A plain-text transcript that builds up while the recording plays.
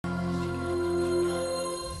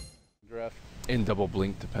And double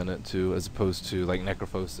blink dependent too, as opposed to like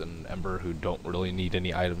Necrophos and Ember, who don't really need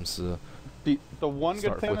any items to the one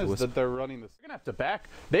good thing is that they're running this. They're gonna have to back.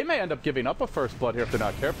 They may end up giving up a first blood here if they're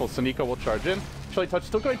not careful. Sneeko will charge in. Chili Touch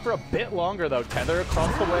still going for a bit longer though. Tether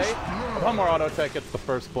across the way. One more auto attack gets the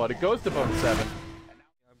first blood. It goes to bone 7.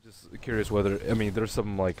 I'm just curious whether, I mean, there's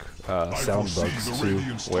some like sound bugs too,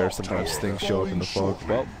 where sometimes things show up in the fog.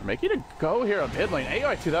 Well, making a go here on mid lane.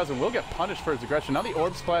 AI 2000 will get punished for his aggression. Now the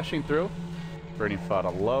orb splashing through. Bernie fought a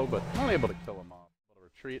low, but not able to kill him off. Able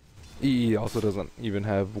to retreat. He also doesn't even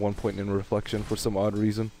have 1 point in reflection for some odd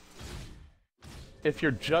reason. If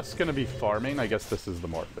you're just going to be farming, I guess this is the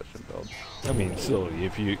more efficient build. I mean, still,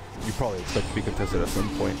 if you probably expect to be contested at some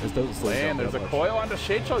point. It doesn't slow down. And there's a coil onto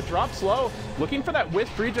Shade-Cho, drops low, looking for that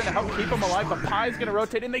Wisp regen to help keep him alive. The Pie's going to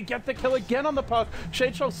rotate, and they get the kill again on the puck.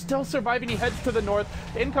 Shade-Cho still surviving. He heads to the north.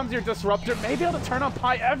 In comes your Disruptor. Maybe able to turn on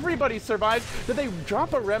Pie. Everybody survives. Did they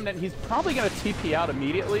drop a Remnant? He's probably going to TP out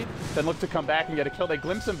immediately, then look to come back and get a kill. They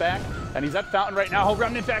glimpse him back, and he's at Fountain right now. He'll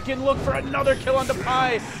Remnant back in, look for another kill onto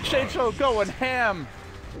Pie. Shade-Cho going ham.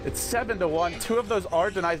 It's 7-1. 2 of those are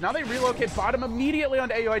denies. Now they relocate bottom immediately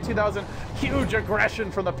onto AUI 2000. Huge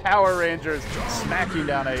aggression from the Power Rangers, smacking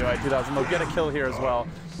down AUI 2000. They'll get a kill here as well.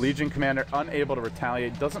 Legion Commander unable to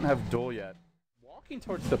retaliate. Doesn't have duel yet. Walking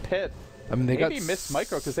towards the pit. I mean, they maybe got missed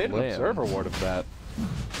micro because they had an observer ward of that.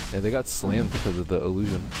 Yeah, they got slammed because of the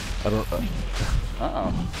illusion. I don't.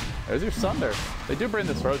 Uh-oh. There's your Sunder. They do bring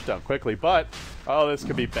this roach down quickly, but oh, this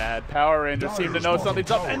could be bad. Power Rangers seem to know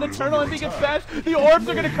something's up, and Eternal Envy gets bashed. The orbs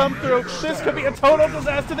are going to come through. This could be a total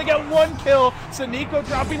disaster. They get 1 kill. Sneeko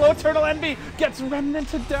dropping low. Eternal Envy gets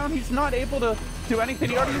remnanted down. He's not able to do anything.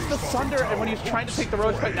 He already used the Sunder, and when he was trying to take the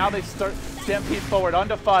roach fight, now they start stampede forward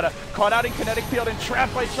onto Fada. Caught out in kinetic field and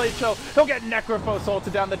trapped by Chleicho. He'll get Necrophos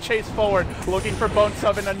ulted down. The chase forward, looking for Bone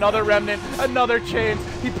Sub, another remnant, another chains.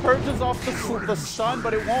 He purges off the stun,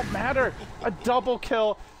 but it won't matter. A double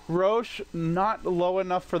kill. Roche not low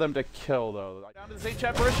enough for them to kill though. Down to St.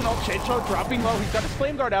 Apparition, Chleicho dropping low. He's got his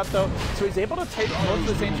Flame Guard out though, so he's able to take most of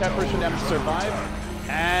the St. Apparition damage to survive.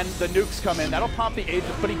 And the nukes come in. That'll pop the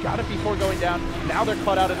Aegis, but he got it before going down. Now they're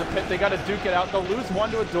caught out in the pit. They got to duke it out. They'll lose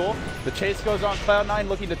 1 to a duel. The chase goes on. Cloud9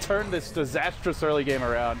 looking to turn this disastrous early game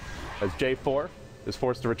around as J4 is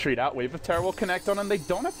forced to retreat out. Wave of Terror will connect on him. They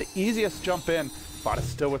don't have the easiest jump in. Fada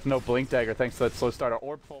still with no Blink Dagger thanks to that slow starter.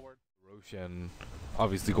 Orb forward. Roshan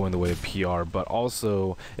obviously going the way of PR, but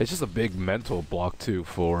also it's just a big mental block too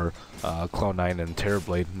for Cloud9 and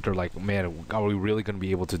Terrorblade. They're like, man, are we really going to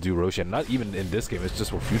be able to do Roshan? Not even in this game, it's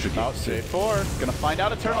just for future games. J4 gonna find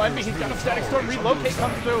out Eternal Envy. He's got a Static Storm. Relocate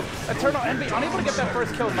comes through. Eternal Envy unable to get that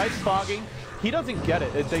first kill. Nice fogging. He doesn't get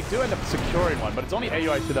it. They do end up securing one, but it's only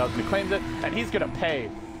AUI 2000 who claims it, and he's gonna pay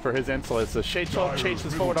for his insolence. The Shade-Cho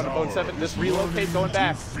chases forward on a Bone 7. This relocate going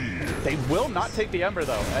back. They will not take the Ember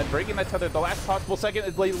though, and breaking that tether the last possible second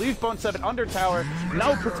is they leave Bone 7 under tower.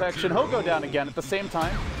 No protection. He'll go down again at the same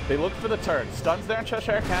time. They look for the turn. Stuns there in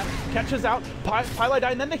Cheshire Cat. Catches out. Pylai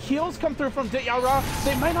die, and then the heals come through from Dityara.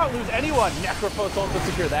 They might not lose anyone. Necrophos able to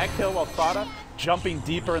secure that kill while Fada jumping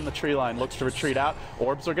deeper in the tree line, looks to retreat out.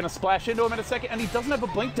 Orbs are going to splash into him in a second, and he doesn't have a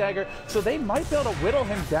Blink Dagger, so they might be able to whittle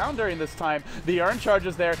him down during this time. The Urn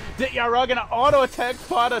charges there. Dityara going to auto-attack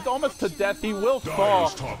Fada almost to death. He will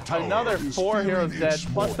fall. Another 4 heroes dead,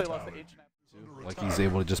 plus they lost the H. Like he's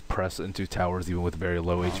able to just press into towers even with very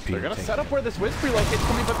low HP. They're going to set up where this Wisp relocate's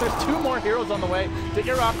coming, but there's 2 more heroes on the way.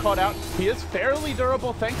 Dityara caught out. He is fairly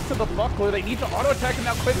durable thanks to the Buckler. They need to auto-attack him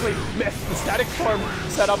now quickly. Miss the Static Storm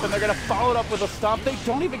set up, and they're going to follow it up with a Stomp. They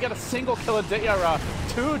don't even get a single kill at Dityara.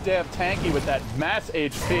 Too damn tanky with that mass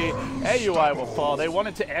HP. AUI will fall. They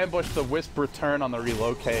wanted to ambush the Wisp return on the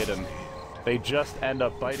relocate, and they just end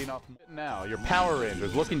up biting off. Now, your Power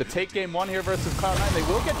Rangers looking to take game 1 here versus Cloud9. They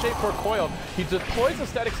will get J4 coiled. He deploys a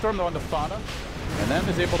Static Storm though onto Fada, and then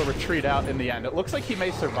is able to retreat out in the end. It looks like he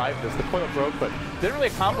may survive this. The coil broke, but didn't really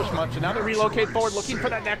accomplish much. And now they relocate forward, looking for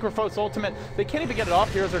that Necrophos ultimate. They can't even get it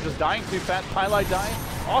off. Heroes are just dying too fast. Pylai dying.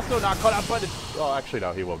 Also not caught out, but it's... Oh, actually,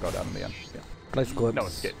 no, he will go down in the end. Yeah. Nice glimpse. No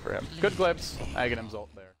escape for him. Good glimpse. Aghanim's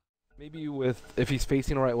ult there. Maybe with, if he's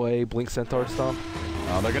facing the right way, Blink Centaur Stomp.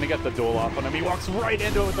 They're going to get the duel off on him. He walks right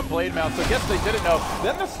into it with the blade mount, so I guess they didn't know.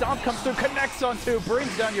 Then the Stomp comes through, connects on 2,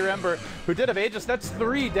 brings down your Ember, who did have Aegis. That's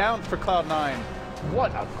 3 down for Cloud9.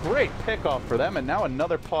 What a great pickoff for them, and now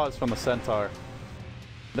another pause from the Centaur.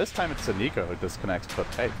 This time it's Sneeko who disconnects, but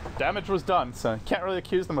hey, damage was done, so can't really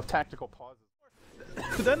accuse them of tactical pauses.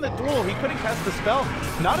 Then the duel, he couldn't cast the spell.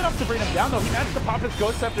 Not enough to bring him down, though. He managed to pop his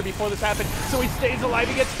Ghost Scepter before this happened, so he stays alive.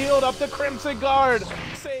 He gets healed up. The Crimson Guard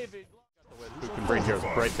saving. who can bring heroes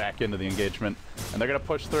right back into the engagement. And they're going to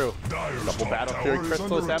push through. Double Battle Fury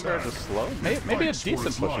Crystal. Ember just slow. Maybe a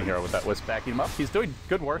decent pushing hero with that Wisp backing him up. He's doing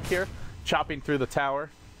good work here, chopping through the tower.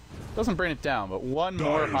 Doesn't bring it down, but one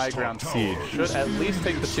more high ground siege should at least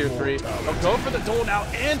take the tier 3. They'll go for the duel now,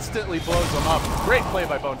 instantly blows them up. Great play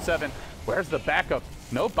by Bone7. Where's the backup?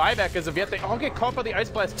 No buyback as of yet. They all get caught by the Ice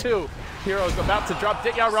Blast too. Hero's about to drop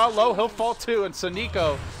Ditya Ra low. He'll fall too, and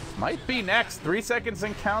Suniko might be next. 3 seconds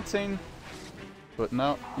and counting. But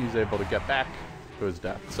no, he's able to get back to his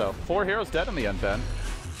death. So 4 heroes dead in the end, Ben.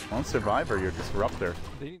 One survivor, your Disruptor.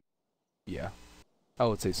 Yeah, I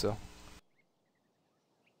would say so.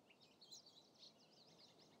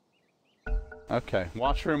 Okay,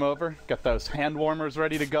 washroom over. Got those hand warmers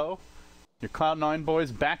ready to go. Your Cloud9 boys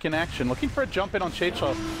back in action, looking for a jump in on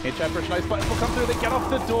Shadeslow. Apparition nice button will come through. They get off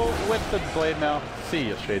the duel with the blade now. See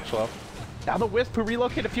ya, Shadeslow. Now the Wisp, who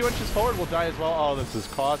relocated a few inches forward, will die as well. Oh, this is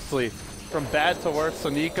costly. From bad to worse,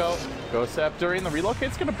 Suniko goes up during the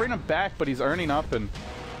relocate's going to bring him back, but he's earning up, and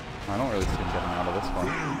I don't really see him getting out of this one.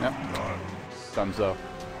 Yep. Dunzo.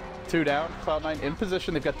 2 down, Cloud9 in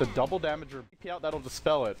position. They've got the double damage BP out. That'll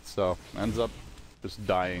dispel it, so ends up just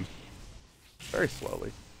dying very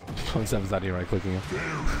slowly. Bone7's not even right-clicking him.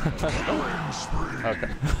 Okay.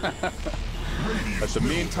 But the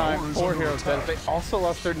meantime, 4 heroes dead. They also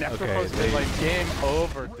lost their Necrophos mid lane. Game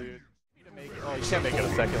over, dude. Oh, you can't make it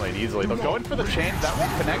a second lane easily. They'll go in for the chains. That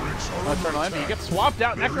won't connect. Eternal Envy. He gets swapped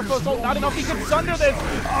out. Necrophos ult not enough. He gets under this.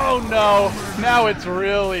 Oh no. Now it's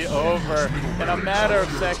really over. In a matter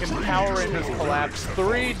of seconds, PowerRangers collapse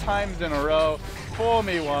 3 times in a row. Fool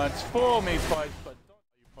me once, fool me twice, but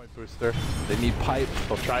don't point booster. They need pipe.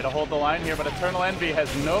 They'll try to hold the line here, but Eternal Envy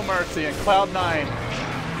has no mercy, and Cloud9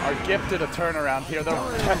 are gifted a turnaround here.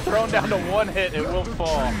 They're thrown down to 1 hit. It will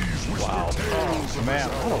fall. Wow. Oh, man.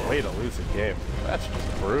 What a way to lose a game. That's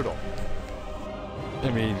just brutal. I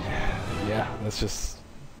mean, yeah, that's just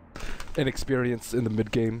inexperience in the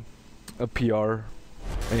mid game, a PR,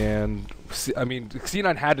 and I mean,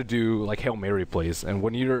 C9 had to do like Hail Mary plays, and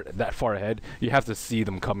when you're that far ahead, you have to see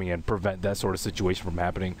them coming and prevent that sort of situation from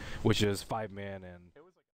happening, which is 5-man and